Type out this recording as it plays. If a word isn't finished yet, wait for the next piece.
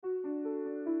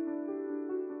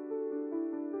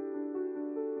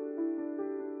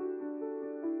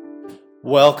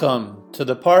Welcome to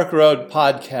the Park Road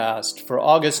Podcast for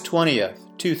August 20th,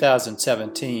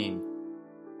 2017.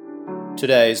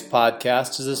 Today's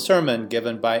podcast is a sermon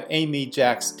given by Amy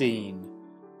Jacks Dean,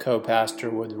 co-pastor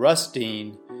with Russ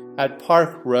Dean at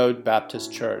Park Road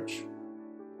Baptist Church.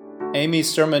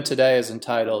 Amy's sermon today is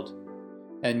entitled,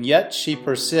 "And Yet She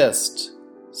Persists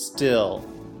Still."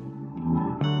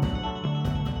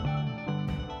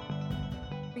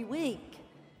 Every week,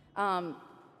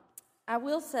 I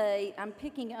will say I'm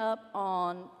picking up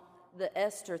on the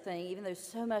Esther thing, even though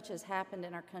so much has happened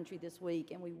in our country this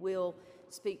week, and we will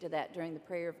speak to that during the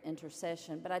prayer of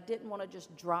intercession. But I didn't want to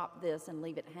just drop this and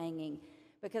leave it hanging,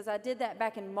 because I did that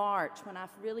back in March when I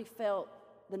really felt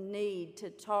the need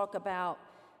to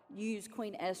use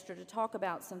Queen Esther to talk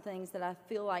about some things that I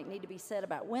feel like need to be said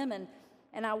about women.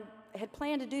 And I had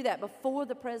planned to do that before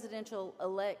the presidential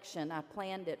election. I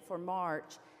planned it for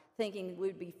March, thinking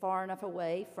we'd be far enough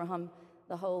away from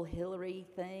the whole Hillary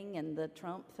thing and the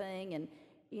Trump thing. And,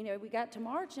 we got to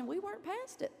March and we weren't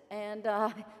past it. And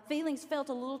feelings felt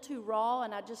a little too raw,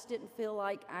 and I just didn't feel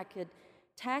like I could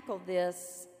tackle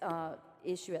this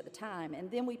issue at the time. And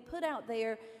then we put out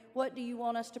there, what do you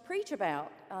want us to preach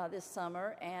about this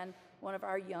summer? And one of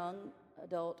our young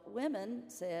adult women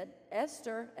said,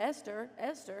 Esther, Esther,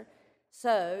 Esther.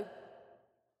 So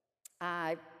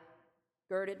I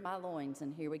girded my loins,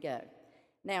 and here we go.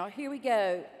 Now, here we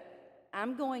go.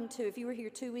 I'm going to, if you were here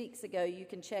 2 weeks ago, you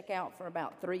can check out for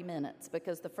about 3 minutes,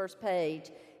 because the first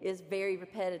page is very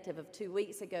repetitive of 2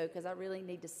 weeks ago, because I really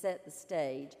need to set the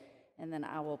stage, and then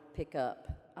I will pick up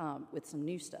with some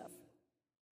new stuff.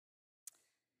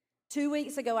 2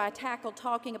 weeks ago, I tackled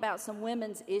talking about some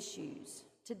women's issues.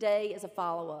 Today is a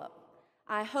follow-up.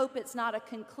 I hope it's not a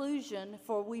conclusion,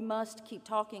 for we must keep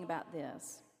talking about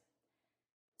this.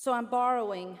 So I'm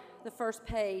borrowing the first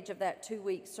page of that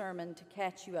 2-week sermon to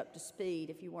catch you up to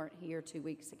speed if you weren't here 2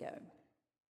 weeks ago.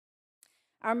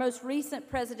 Our most recent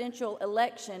presidential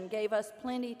election gave us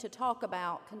plenty to talk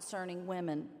about concerning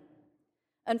women.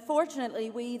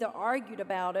 Unfortunately, we either argued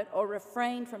about it or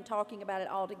refrained from talking about it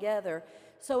altogether.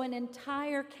 So an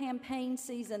entire campaign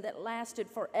season that lasted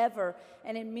forever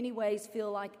and in many ways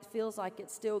feels like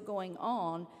it's still going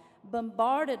on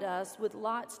bombarded us with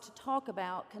lots to talk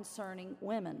about concerning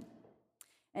women.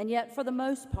 And yet, for the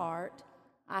most part,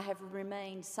 I have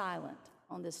remained silent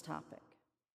on this topic.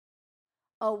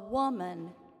 A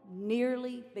woman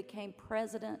nearly became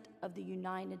president of the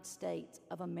United States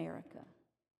of America.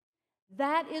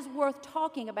 That is worth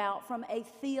talking about from a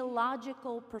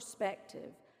theological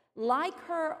perspective. Like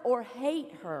her or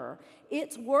hate her,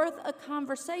 it's worth a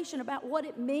conversation about what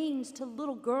it means to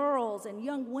little girls and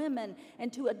young women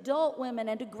and to adult women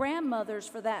and to grandmothers,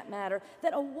 for that matter,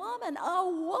 that a woman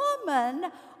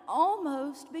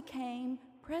almost became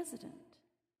president.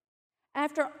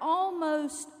 After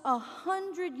almost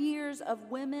 100 years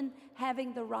of women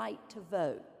having the right to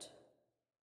vote,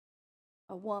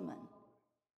 a woman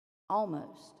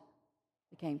almost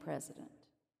became president.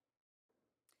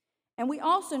 And we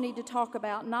also need to talk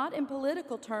about, not in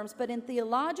political terms, but in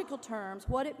theological terms,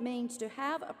 what it means to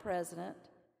have a president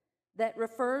that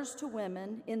refers to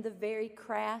women in the very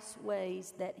crass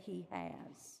ways that he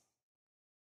has.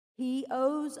 He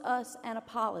owes us an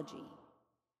apology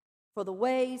for the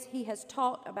ways he has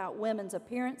taught about women's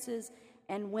appearances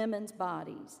and women's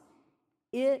bodies.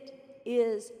 It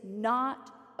is not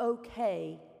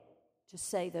okay to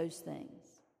say those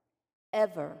things,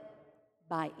 ever,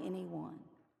 by anyone.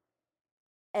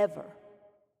 Ever.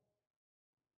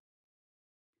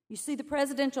 You see, the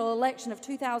presidential election of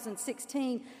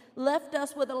 2016 left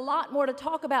us with a lot more to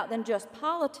talk about than just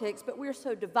politics, but we're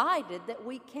so divided that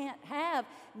we can't have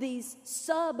these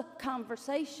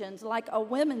sub-conversations like a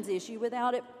women's issue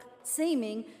without it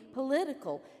seeming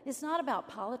political. It's not about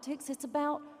politics, it's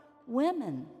about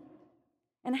women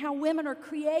and how women are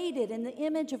created in the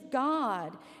image of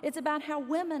God. It's about how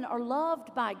women are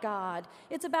loved by God.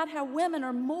 It's about how women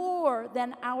are more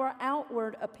than our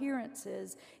outward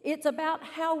appearances. It's about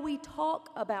how we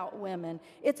talk about women.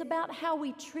 It's about how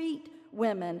we treat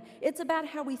women. It's about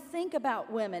how we think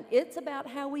about women. It's about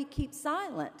how we keep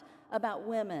silent about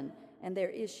women and their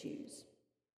issues.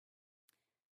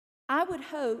 I would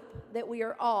hope that we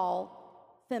are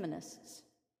all feminists.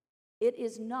 It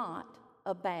is not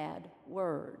a bad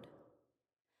word.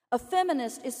 A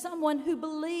feminist is someone who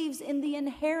believes in the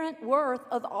inherent worth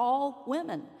of all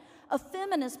women. A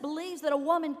feminist believes that a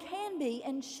woman can be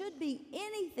and should be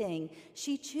anything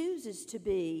she chooses to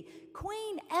be.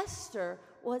 Queen Esther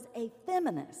was a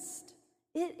feminist.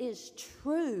 It is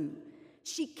true.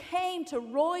 She came to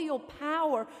royal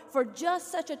power for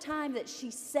just such a time that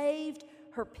she saved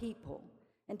her people.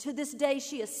 And to this day,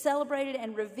 she is celebrated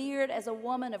and revered as a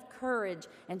woman of courage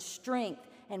and strength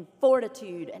and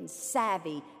fortitude and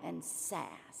savvy and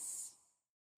sass.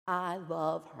 I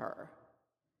love her.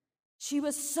 She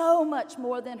was so much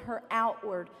more than her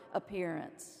outward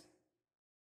appearance.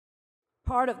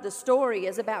 Part of the story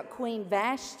is about Queen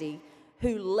Vashti,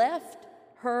 who left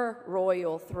her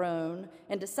royal throne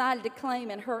and decided to claim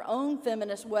in her own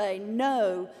feminist way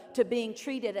no to being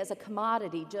treated as a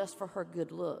commodity just for her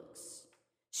good looks.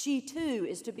 She too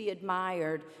is to be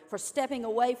admired for stepping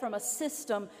away from a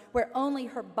system where only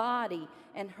her body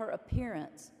and her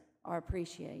appearance are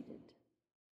appreciated.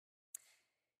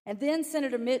 And then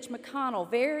Senator Mitch McConnell,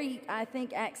 very, I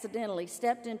think, accidentally,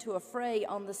 stepped into a fray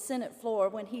on the Senate floor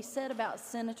when he said about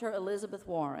Senator Elizabeth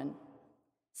Warren.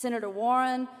 Senator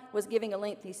Warren was giving a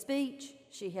lengthy speech.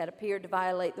 She had appeared to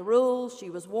violate the rules. She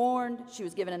was warned. She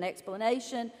was given an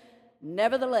explanation.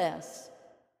 Nevertheless,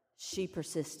 she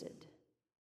persisted.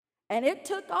 And it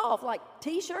took off like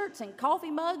T-shirts and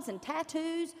coffee mugs and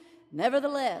tattoos.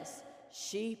 Nevertheless,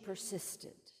 she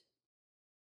persisted.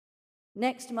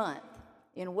 Next month,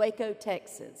 in Waco,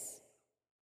 Texas,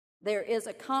 there is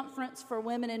a conference for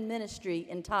women in ministry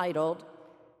entitled,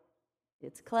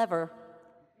 it's clever,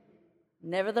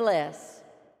 Nevertheless,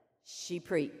 She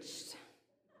Preached.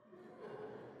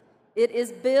 It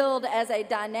is billed as a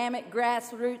dynamic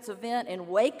grassroots event in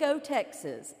Waco,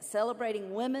 Texas,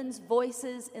 celebrating women's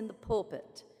voices in the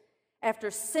pulpit.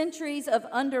 After centuries of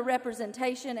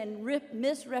underrepresentation and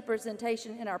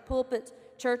misrepresentation in our pulpits,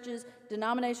 churches,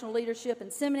 denominational leadership,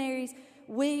 and seminaries,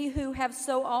 we who have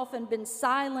so often been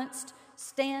silenced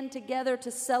stand together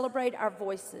to celebrate our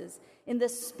voices. In the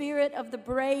spirit of the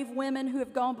brave women who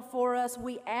have gone before us,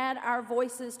 we add our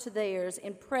voices to theirs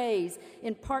in praise,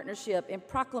 in partnership, in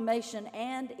proclamation,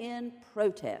 and in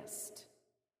protest.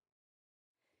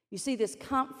 You see, this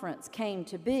conference came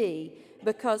to be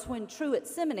because when Truett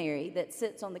Seminary, that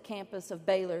sits on the campus of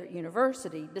Baylor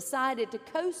University, decided to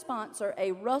co-sponsor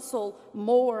a Russell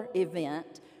Moore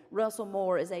event. Russell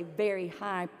Moore is a very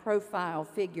high-profile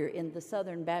figure in the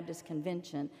Southern Baptist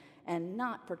Convention and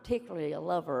not particularly a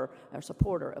lover or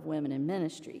supporter of women in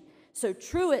ministry. So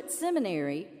Truett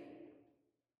Seminary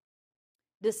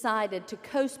decided to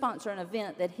co-sponsor an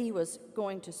event that he was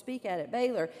going to speak at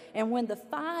Baylor. And when the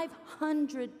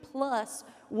 500-plus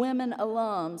women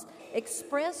alums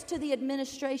expressed to the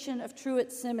administration of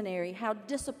Truett Seminary how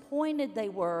disappointed they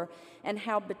were and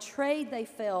how betrayed they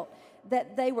felt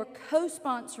that they were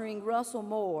co-sponsoring Russell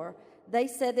Moore, they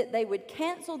said that they would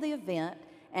cancel the event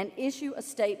and issue a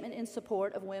statement in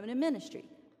support of women in ministry.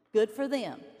 Good for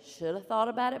them. Should have thought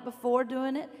about it before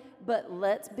doing it, but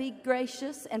let's be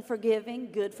gracious and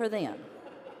forgiving. Good for them.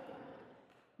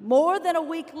 More than a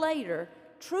week later,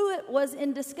 Truett was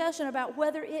in discussion about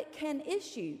whether it can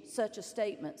issue such a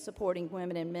statement supporting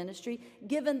women in ministry,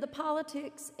 given the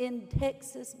politics in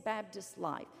Texas Baptist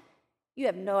life. You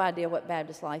have no idea what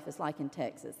Baptist life is like in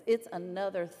Texas. It's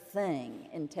another thing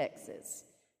in Texas.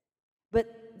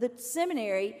 But the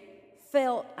seminary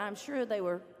felt, I'm sure they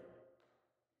were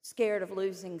scared of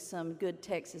losing some good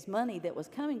Texas money that was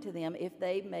coming to them if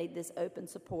they made this open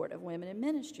support of women in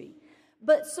ministry.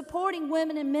 But supporting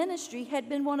women in ministry had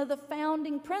been one of the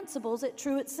founding principles at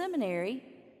Truett Seminary.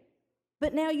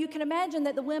 But now you can imagine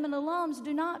that the women alums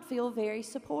do not feel very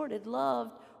supported,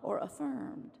 loved, or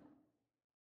affirmed.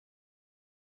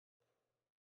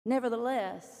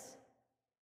 Nevertheless,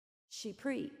 she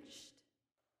preached.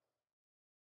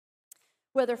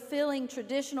 Whether filling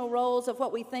traditional roles of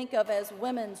what we think of as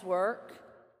women's work,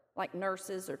 like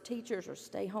nurses or teachers or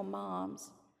stay-home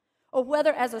moms, or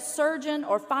whether as a surgeon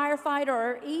or firefighter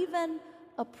or even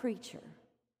a preacher,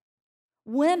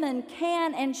 women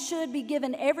can and should be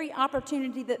given every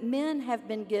opportunity that men have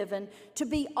been given to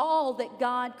be all that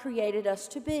God created us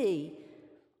to be.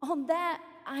 On that,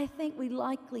 I think we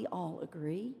likely all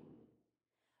agree.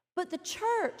 But the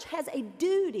church has a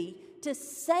duty to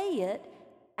say it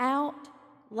out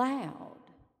loud.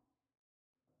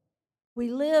 We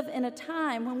live in a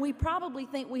time when we probably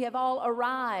think we have all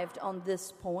arrived on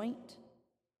this point.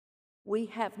 We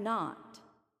have not.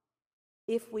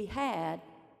 If we had,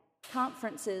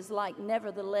 conferences like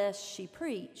Nevertheless She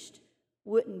Preached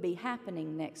wouldn't be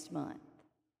happening next month.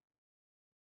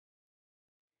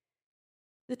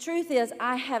 The truth is,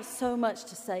 I have so much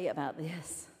to say about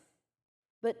this,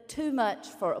 but too much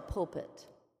for a pulpit,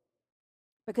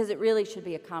 because it really should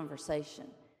be a conversation,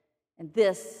 and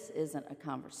this isn't a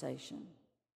conversation.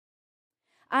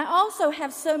 I also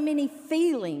have so many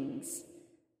feelings,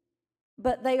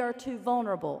 but they are too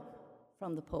vulnerable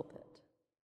from the pulpit.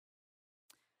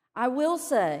 I will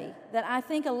say that I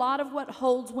think a lot of what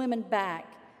holds women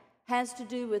back has to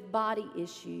do with body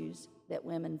issues that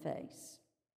women face.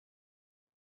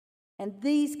 And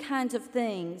these kinds of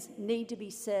things need to be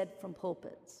said from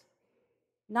pulpits,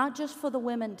 not just for the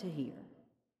women to hear,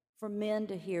 for men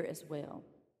to hear as well.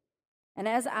 And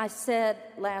as I said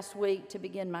last week to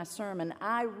begin my sermon,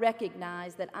 I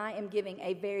recognize that I am giving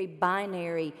a very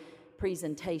binary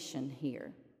presentation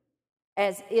here,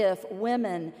 as if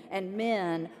women and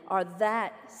men are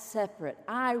that separate.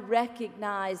 I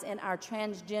recognize in our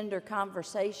transgender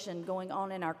conversation going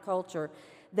on in our culture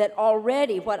that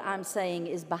already what I'm saying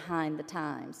is behind the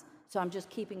times. So I'm just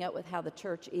keeping up with how the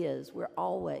church is. We're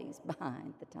always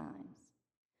behind the times.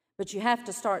 But you have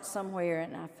to start somewhere,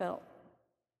 and I felt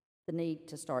the need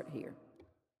to start here.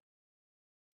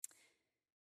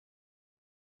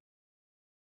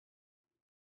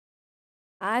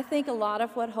 I think a lot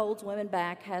of what holds women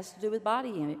back has to do with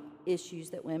body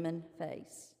issues that women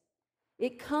face.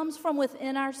 It comes from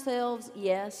within ourselves,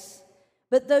 yes,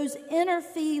 but those inner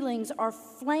feelings are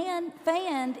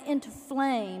fanned into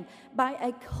flame by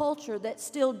a culture that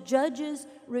still judges,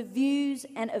 reviews,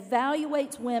 and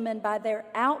evaluates women by their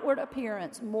outward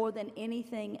appearance more than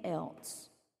anything else.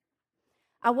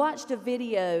 I watched a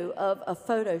video of a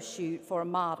photo shoot for a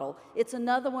model. It's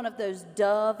another one of those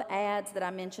Dove ads that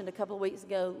I mentioned a couple of weeks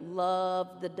ago.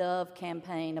 Love the Dove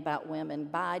campaign about women.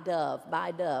 Buy Dove, buy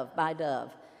Dove, buy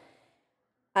Dove.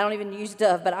 I don't even use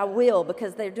Dove, but I will,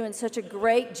 because they're doing such a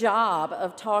great job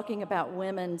of talking about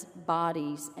women's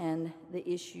bodies and the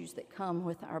issues that come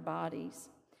with our bodies.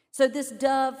 So this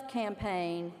Dove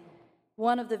campaign,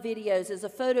 one of the videos is a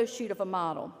photo shoot of a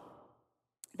model.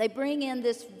 They bring in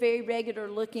this very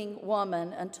regular-looking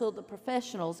woman until the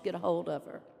professionals get a hold of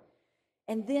her.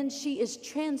 And then she is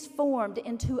transformed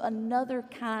into another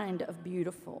kind of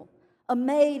beautiful, a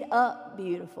made-up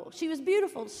beautiful. She was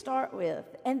beautiful to start with,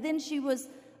 and then she was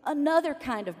another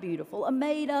kind of beautiful, a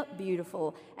made-up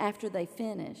beautiful after they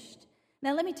finished.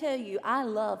 Now, let me tell you, I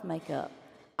love makeup.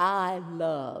 I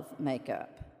love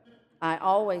makeup. I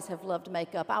always have loved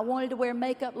makeup. I wanted to wear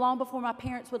makeup long before my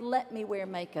parents would let me wear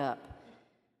makeup.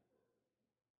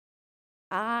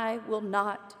 I will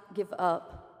not give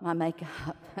up my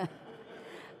makeup.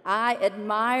 I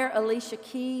admire Alicia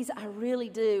Keys, I really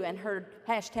do, and her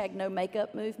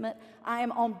 #NoMakeup movement. I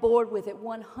am on board with it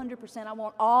 100%. I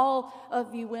want all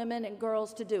of you women and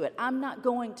girls to do it. I'm not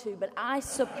going to, but I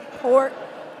support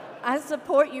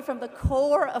you from the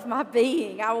core of my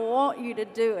being. I want you to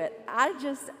do it.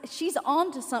 She's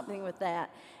on to something with that.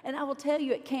 And I will tell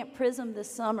you, at Camp Prism this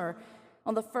summer,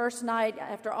 on the first night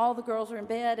after all the girls were in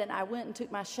bed, and I went and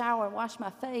took my shower and washed my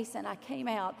face, and I came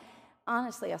out.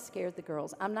 Honestly, I scared the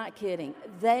girls. I'm not kidding.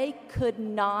 They could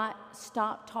not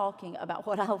stop talking about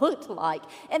what I looked like.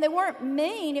 And they weren't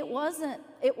mean. It wasn't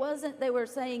they were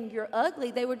saying you're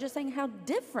ugly. They were just saying how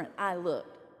different I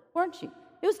looked. Weren't you?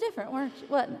 It was different,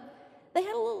 wasn't it? They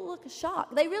had a little look of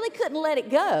shock. They really couldn't let it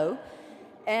go.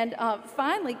 And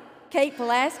finally, Kate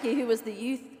Pulaski, who was the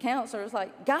youth counselor, was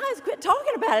like, guys, quit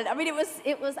talking about it. I mean,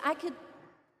 it was I could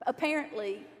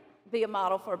apparently be a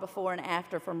model for before and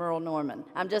after for Merle Norman.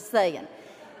 I'm just saying.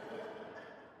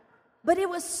 But it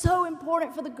was so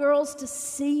important for the girls to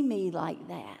see me like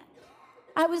that.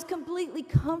 I was completely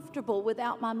comfortable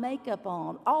without my makeup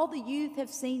on. All the youth have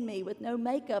seen me with no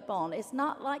makeup on. It's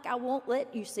not like I won't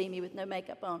let you see me with no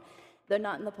makeup on. They're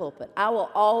not in the pulpit. I will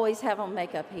always have on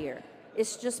makeup here.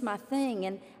 It's just my thing,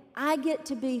 and I get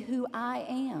to be who I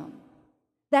am.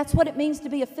 That's what it means to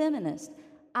be a feminist.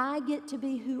 I get to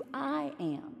be who I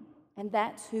am. And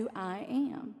that's who I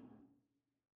am.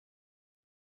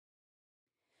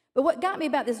 But what got me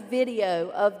about this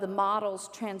video of the model's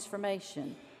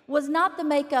transformation was not the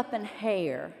makeup and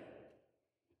hair.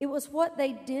 It was what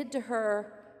they did to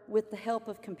her with the help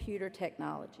of computer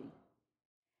technology.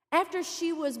 After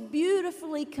she was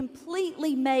beautifully,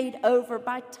 completely made over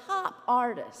by top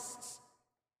artists,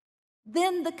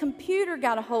 then the computer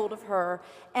got a hold of her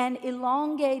and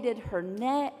elongated her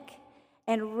neck,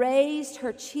 and raised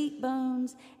her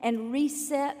cheekbones, and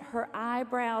reset her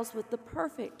eyebrows with the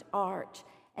perfect arch,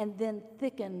 and then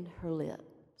thickened her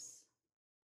lips.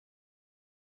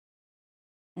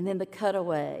 And then the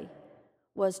cutaway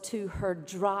was to her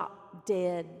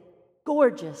drop-dead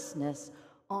gorgeousness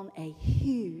on a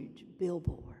huge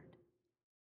billboard.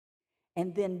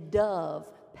 And then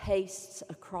Dove pastes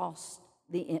across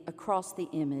the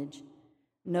image,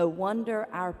 "No wonder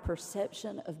our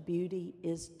perception of beauty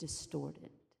is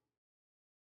distorted."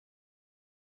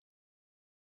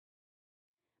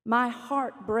 My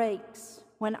heart breaks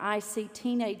when I see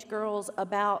teenage girls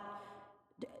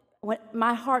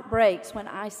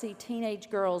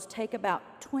take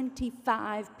about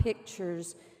 25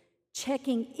 pictures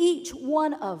checking each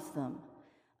one of them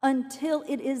until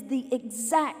it is the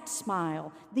exact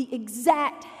smile, the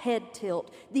exact head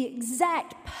tilt, the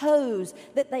exact pose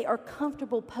that they are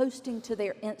comfortable posting to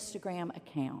their Instagram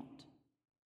account.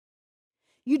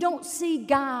 You don't see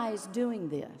guys doing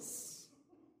this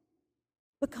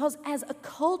because as a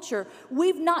culture,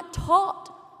 we've not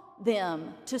taught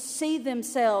them to see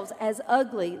themselves as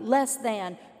ugly, less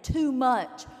than, too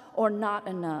much, or not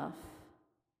enough.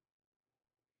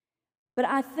 But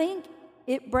I think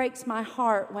it breaks my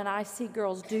heart when I see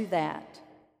girls do that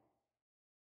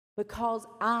because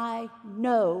I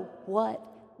know what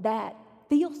that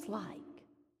feels like.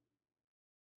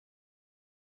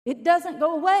 It doesn't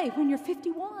go away when you're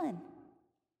 51.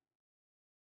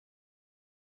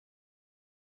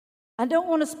 I don't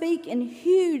want to speak in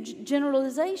huge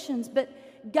generalizations,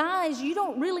 but guys, you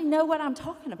don't really know what I'm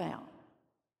talking about.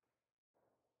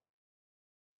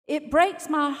 It breaks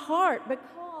my heart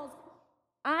because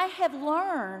I have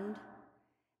learned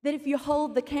that if you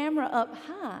hold the camera up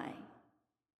high,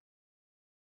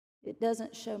 it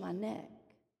doesn't show my neck.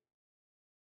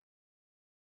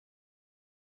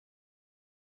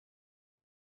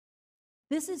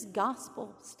 This is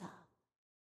gospel stuff.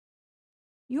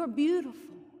 You're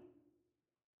beautiful.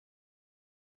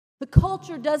 The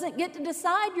culture doesn't get to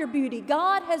decide your beauty.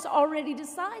 God has already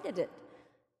decided it.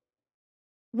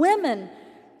 Women,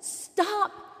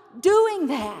 stop doing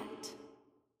that.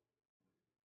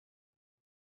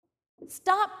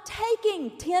 Stop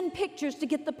taking 10 pictures to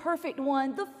get the perfect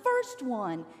one. The first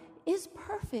one is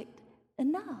perfect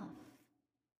enough.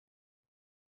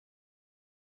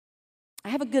 I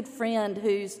have a good friend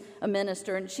who's a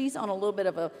minister, and she's on a little bit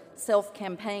of a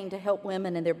self-campaign to help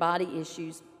women and their body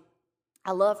issues.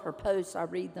 I love her posts. I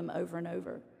read them over and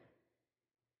over.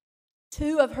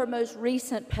 2 of her most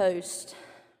recent posts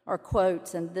are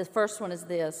quotes, and the first one is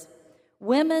this: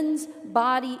 women's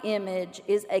body image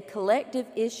is a collective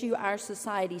issue our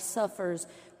society suffers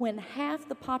when half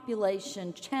the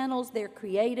population channels their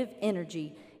creative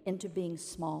energy into being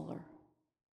smaller.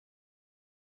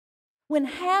 When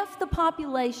half the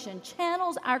population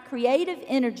channels our creative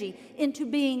energy into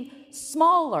being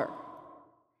smaller,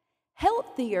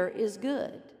 healthier is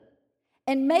good.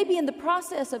 And maybe in the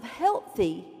process of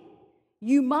healthy,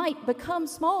 you might become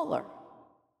smaller,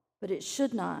 but it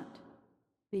should not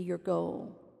be your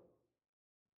goal.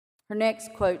 Her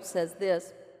next quote says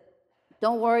this: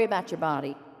 don't worry about your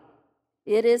body.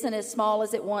 It isn't as small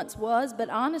as it once was, but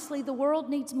honestly, the world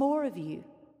needs more of you.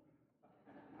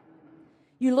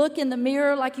 You look in the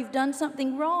mirror like you've done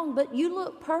something wrong, but you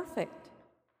look perfect.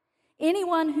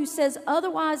 Anyone who says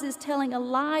otherwise is telling a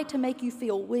lie to make you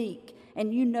feel weak,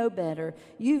 and you know better.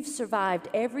 You've survived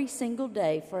every single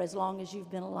day for as long as you've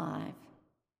been alive.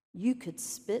 You could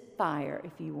spit fire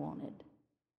if you wanted.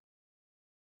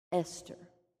 Esther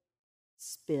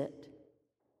spit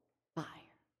fire.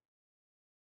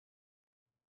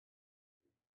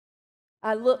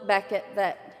 I look back at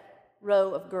that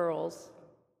row of girls,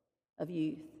 of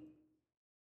youth.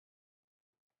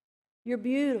 You're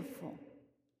beautiful.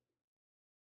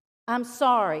 I'm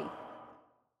sorry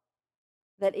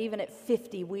that even at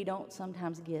 50 we don't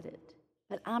sometimes get it.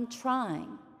 But I'm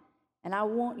trying, and I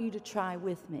want you to try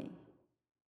with me.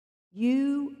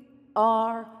 You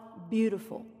are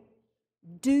beautiful.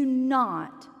 Do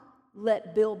not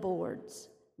let billboards,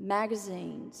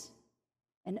 magazines,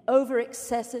 and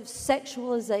over-excessive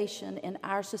sexualization in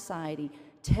our society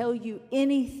tell you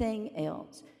anything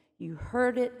else. You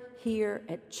heard it here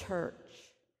at church.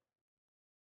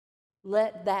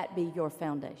 Let that be your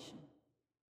foundation.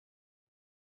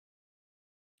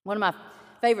 One of my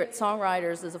favorite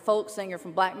songwriters is a folk singer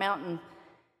from Black Mountain,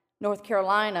 North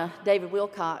Carolina, David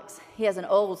Wilcox. He has an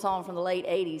old song from the late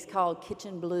 80s called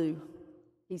Kitchen Blue.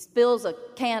 He spills a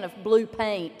can of blue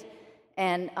paint,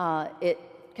 and it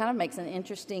kind of makes an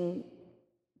interesting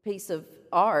piece of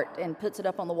art and puts it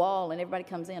up on the wall, and everybody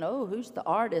comes in, oh, who's the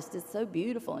artist? It's so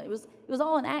beautiful. And it was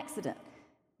all an accident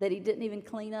that he didn't even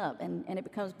clean up, and it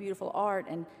becomes beautiful art.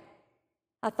 And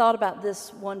I thought about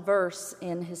this one verse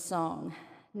in his song.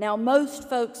 Now, most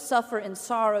folks suffer in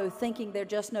sorrow thinking they're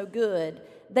just no good.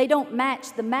 They don't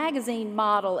match the magazine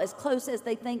model as close as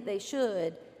they think they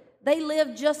should. They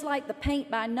live just like the paint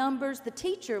by numbers. The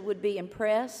teacher would be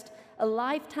impressed. A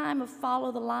lifetime of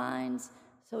follow the lines,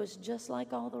 so it's just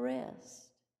like all the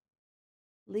rest.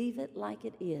 Leave it like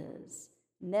it is.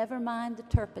 Never mind the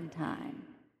turpentine.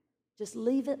 Just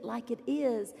leave it like it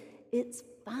is. It's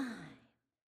fine.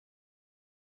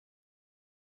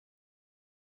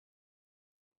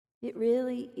 It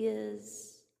really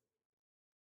is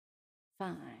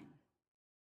fine.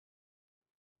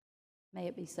 May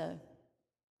it be so.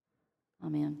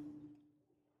 Amen.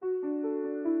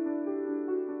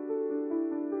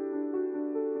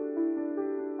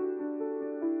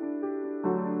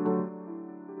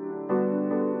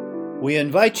 We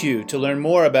invite you to learn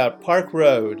more about Park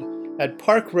Road at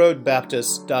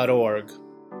parkroadbaptist.org.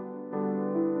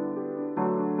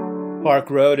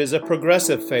 Park Road is a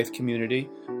progressive faith community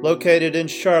located in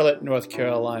Charlotte, North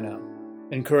Carolina,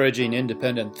 encouraging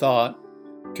independent thought,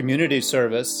 community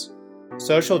service,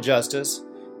 social justice,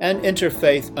 and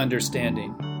interfaith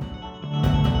understanding.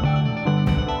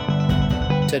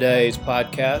 Today's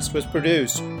podcast was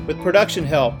produced with production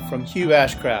help from Hugh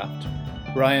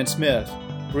Ashcraft, Brian Smith,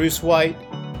 Bruce White,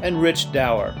 and Rich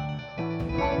Dower.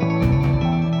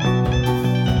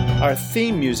 Our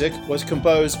theme music was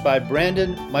composed by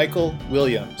Brandon Michael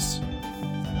Williams.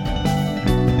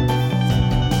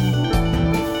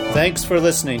 Thanks for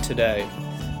listening today.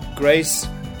 Grace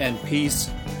and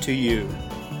peace to you.